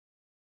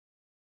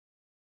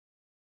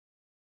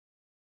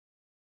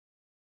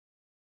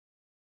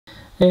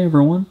Hey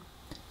everyone,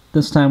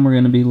 this time we're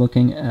going to be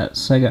looking at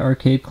Sega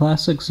Arcade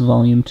Classics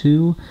Volume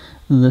 2.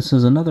 This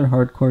is another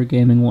Hardcore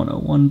Gaming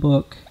 101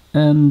 book,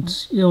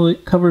 and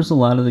it covers a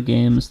lot of the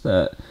games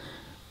that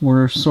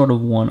were sort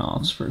of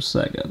one-offs for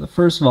Sega. The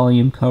first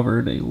volume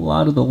covered a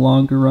lot of the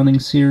longer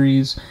running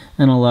series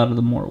and a lot of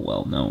the more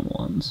well-known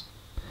ones.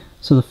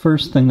 So the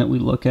first thing that we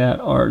look at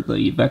are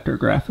the vector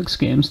graphics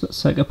games that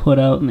Sega put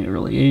out in the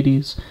early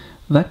 80s.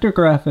 Vector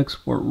graphics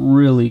were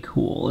really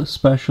cool,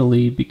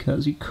 especially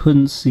because you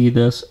couldn't see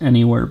this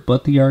anywhere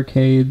but the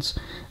arcades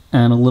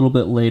and a little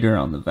bit later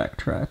on the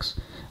Vectrex.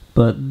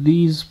 But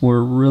these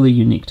were really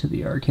unique to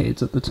the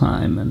arcades at the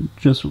time and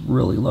just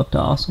really looked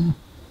awesome.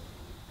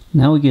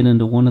 Now we get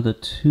into one of the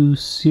two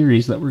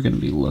series that we're going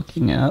to be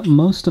looking at.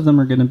 Most of them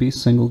are going to be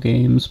single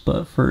games,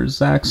 but for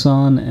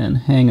Zaxxon and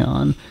Hang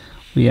On,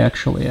 we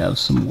actually have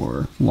some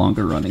more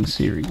longer running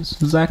series.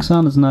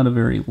 Zaxxon is not a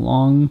very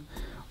long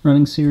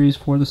running series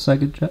for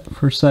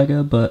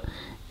Sega, but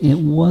it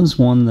was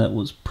one that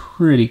was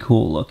pretty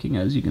cool looking,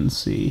 as you can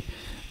see.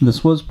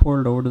 This was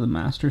ported over to the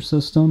Master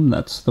System.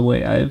 That's the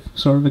way I've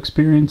sort of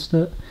experienced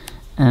it,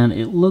 and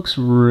it looks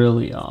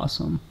really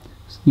awesome.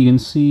 You can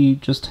see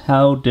just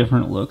how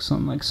different it looks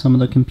on like some of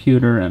the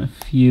computer and a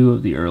few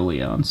of the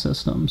early on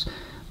systems,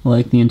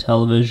 like the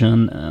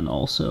Intellivision and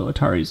also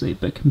Atari's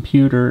 8-bit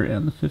computer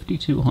and the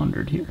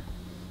 5200 here.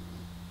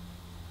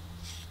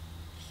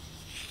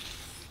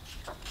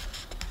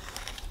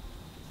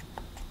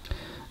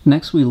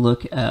 Next we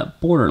look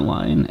at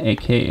Borderline,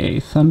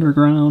 aka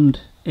Thunderground,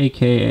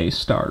 aka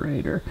Star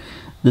Raider.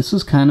 This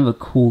is kind of a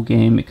cool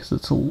game because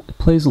it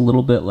plays a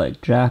little bit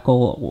like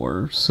Jackal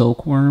or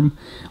Silkworm,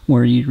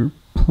 where you're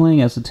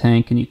playing as a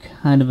tank and you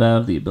kind of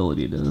have the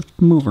ability to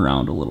move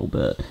around a little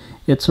bit.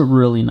 It's a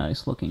really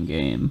nice looking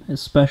game,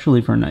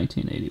 especially for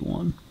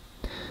 1981.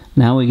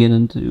 Now we get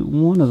into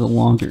one of the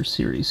longer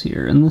series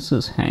here, and this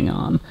is Hang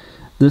On.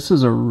 This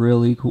is a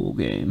really cool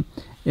game.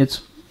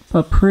 It's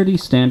a pretty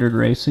standard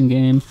racing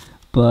game,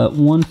 but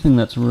one thing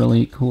that's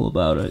really cool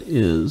about it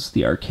is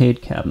the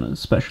arcade cabinet,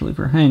 especially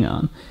for Hang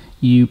On.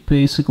 You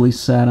basically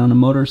sat on a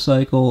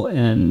motorcycle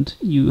and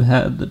you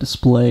had the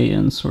display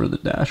and sort of the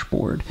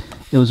dashboard.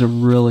 It was a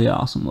really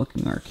awesome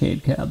looking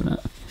arcade cabinet.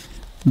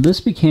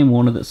 This became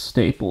one of the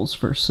staples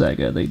for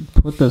Sega. They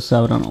put this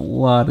out on a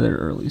lot of their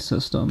early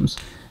systems,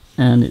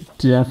 and it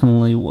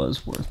definitely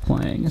was worth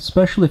playing,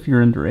 especially if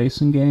you're into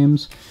racing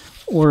games,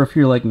 or if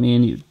you're like me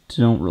and you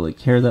don't really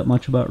care that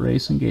much about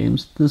racing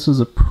games. This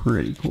is a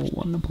pretty cool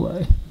one to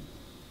play.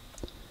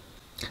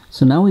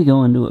 So now we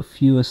go into a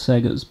few of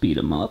Sega's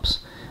beat-em-ups,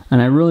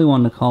 and I really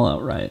wanted to call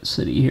out Riot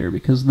City here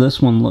because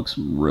this one looks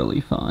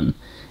really fun.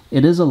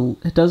 It does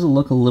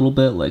look a little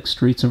bit like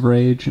Streets of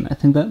Rage, and I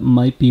think that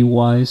might be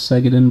why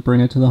Sega didn't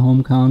bring it to the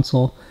home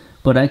console,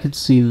 but I could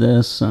see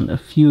this and a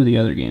few of the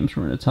other games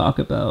we're going to talk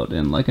about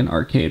in like an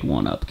arcade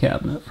one-up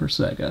cabinet for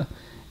Sega.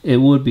 It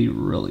would be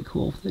really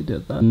cool if they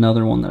did that.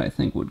 Another one that I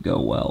think would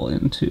go well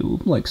into,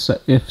 like,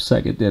 if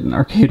Sega did an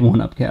arcade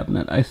one-up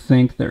cabinet, I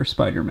think their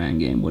Spider-Man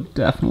game would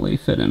definitely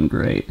fit in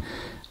great.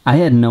 I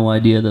had no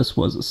idea this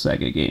was a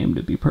Sega game,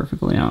 to be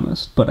perfectly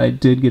honest, but I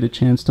did get a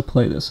chance to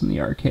play this in the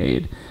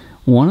arcade.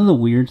 One of the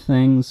weird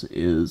things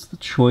is the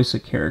choice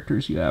of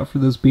characters you have for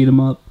this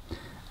beat-em-up.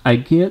 I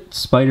get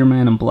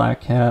Spider-Man and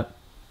Black Cat,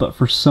 but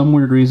for some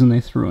weird reason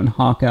they threw in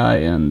Hawkeye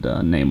and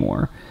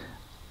Namor.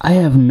 I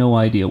have no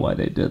idea why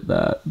they did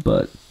that,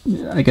 but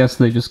I guess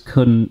they just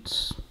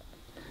couldn't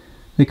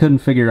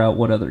figure out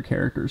what other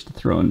characters to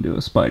throw into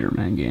a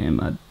Spider-Man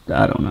game.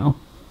 I don't know.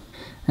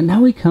 And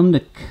now we come to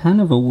kind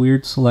of a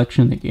weird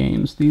selection of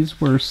games. These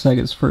were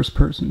Sega's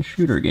first-person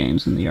shooter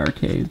games in the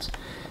arcades.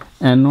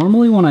 And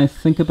normally when I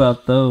think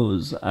about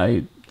those,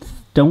 I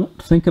don't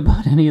think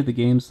about any of the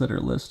games that are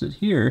listed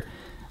here.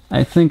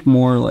 I think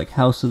more like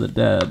House of the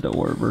Dead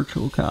or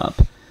Virtual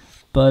Cop.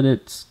 But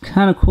it's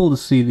kind of cool to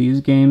see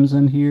these games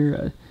in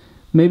here.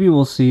 Maybe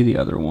we'll see the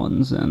other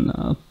ones in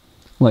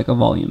like a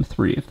Volume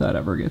 3 if that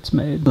ever gets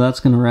made. So that's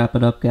going to wrap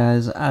it up,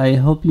 guys. I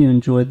hope you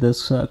enjoyed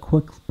this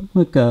quick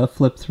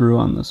flip through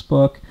on this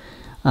book.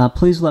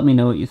 Please let me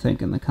know what you think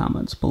in the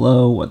comments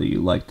below, whether you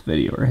liked the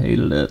video or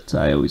hated it.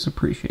 I always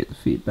appreciate the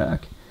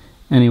feedback.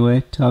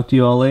 Anyway, talk to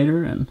you all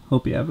later, and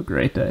hope you have a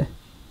great day.